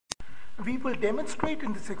We will demonstrate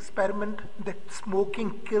in this experiment that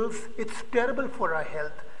smoking kills. It's terrible for our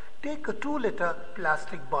health. Take a 2-liter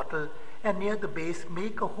plastic bottle and near the base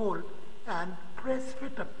make a hole and press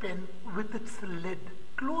fit a pen with its lid.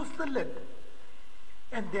 Close the lid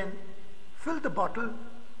and then fill the bottle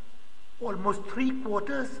almost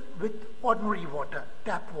 3/4 with ordinary water,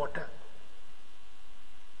 tap water.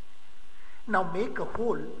 Now make a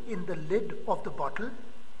hole in the lid of the bottle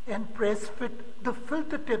and press fit the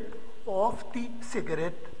filter tip of the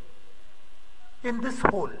cigarette in this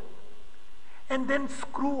hole and then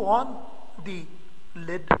screw on the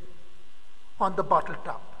lid on the bottle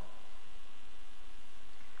top.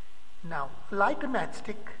 Now light a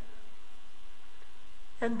matchstick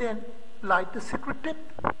and then light the cigarette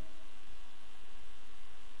tip,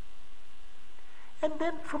 and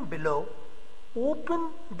then from below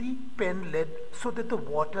open the pen lid so that the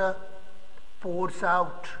water pours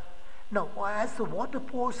out. Now as the water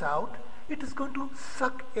pours out, it is going to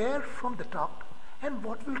suck air from the top, and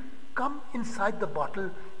what will come inside the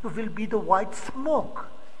bottle will be the white smoke,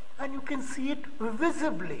 and you can see it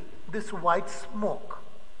visibly, this white smoke.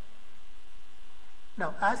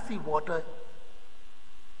 Now as the water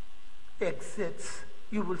exits,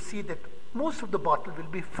 you will see that most of the bottle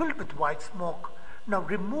will be filled with white smoke. Now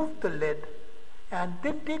remove the lid and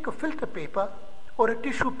then take a filter paper or a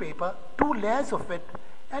tissue paper, 2 layers of it,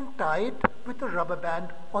 and tie it with a rubber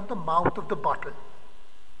band on the mouth of the bottle.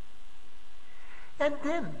 And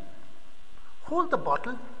then hold the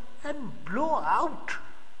bottle and blow out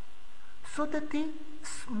so that the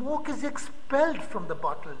smoke is expelled from the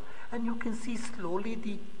bottle, and you can see slowly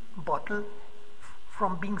the bottle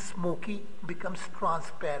from being smoky becomes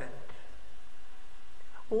transparent.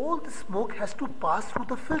 All the smoke has to pass through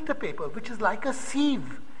the filter paper, which is like a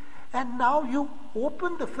sieve. And now you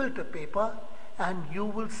open the filter paper and you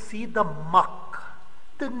will see the muck,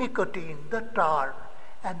 the nicotine, the tar.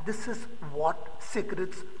 And this is what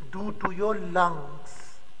cigarettes do to your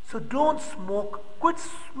lungs. So don't smoke, quit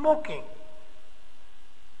smoking.